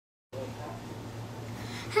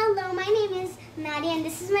Hello, my name is Nadia and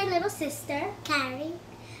this is my little sister, Carrie.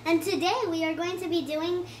 And today we are going to be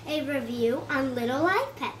doing a review on little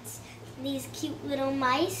live pets. These cute little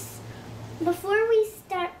mice. Before we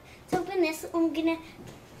start to open this, I'm going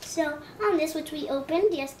to show on this, which we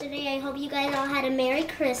opened yesterday. I hope you guys all had a Merry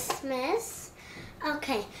Christmas.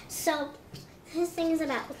 Okay, so this thing is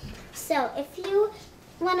about. So if you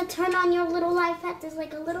want to turn on your little live pet, there's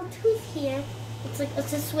like a little tooth here. It's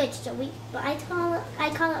a switch, but I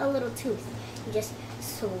call it a little tooth. You just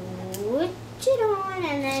switch it on,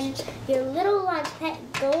 and then your little live pet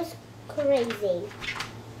goes crazy.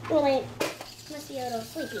 Well, it must be a little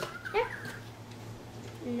sleepy. There.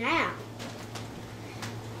 Now,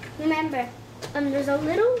 remember, there's a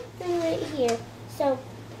little thing right here. So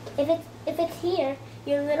if it's here,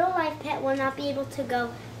 your little live pet will not be able to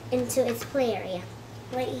go into its play area.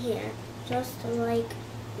 Right here, just like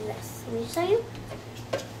this. Let me show you.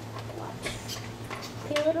 Watch.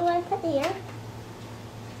 Your little live pet here.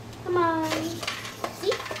 Come on.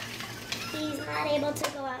 See? He's not able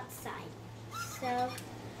to go outside. So,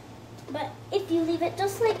 but if you leave it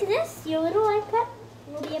just like this, your little live pet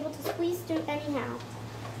will be able to squeeze through anyhow.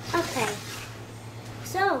 Okay.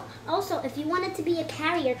 So, also, if you want it to be a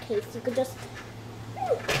carrier case, you could just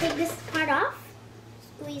take this part off,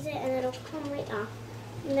 squeeze it, and it'll come right off.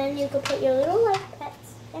 And then you could put your little live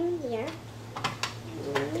pets in here.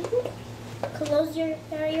 Close your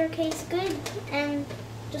carrier case good and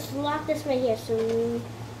just lock this right here so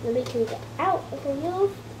nobody can get out if we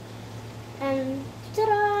move. And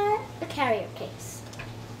ta-da! The carrier case.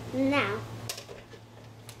 Now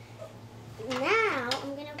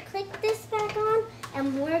I'm going to click this back on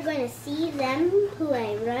and we're going to see them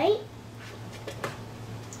play, right?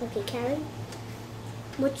 Okay, Carrie.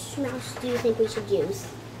 Which mouse do you think we should use?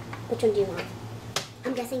 Which one do you want?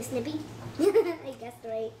 I'm guessing Snippy. I guessed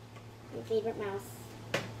right. My favorite mouse.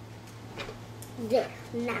 There.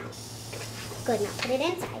 Now. Good. Now put it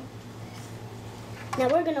inside. Now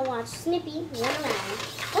we're going to watch Snippy run around.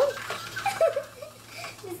 Oh!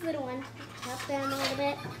 This little one. Help them a little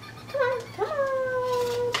bit. Come on. Come on.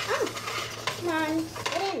 Oh. Come on.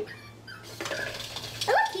 Get in. Oh,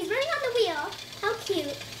 look. He's running on the wheel. How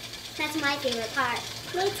cute. That's my favorite part.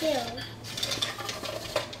 Me too.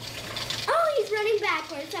 Oh, he's running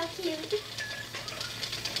backwards. How cute.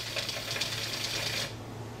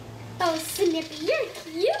 Oh, Snippy, you're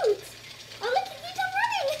cute. Oh, look, he keeps on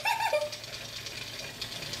running.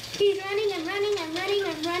 He's running and running and running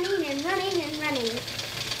and running and running and running.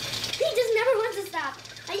 He just never wants to stop.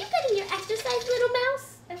 Are you getting your exercise, little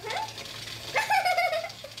mouse?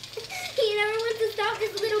 He never wants to stop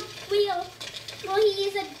this little wheel. Well, he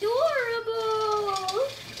is adorable.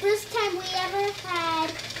 First time we ever had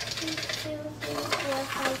 1, 2, 3, 4,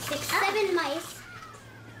 5, 6, 7 mice.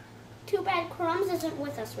 Too bad Crumbs isn't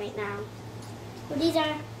with us right now. Well, these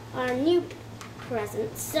are our new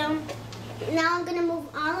presents. So now I'm gonna move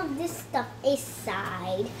all of this stuff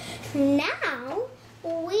aside. Now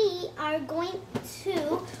we are going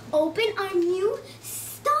to open our new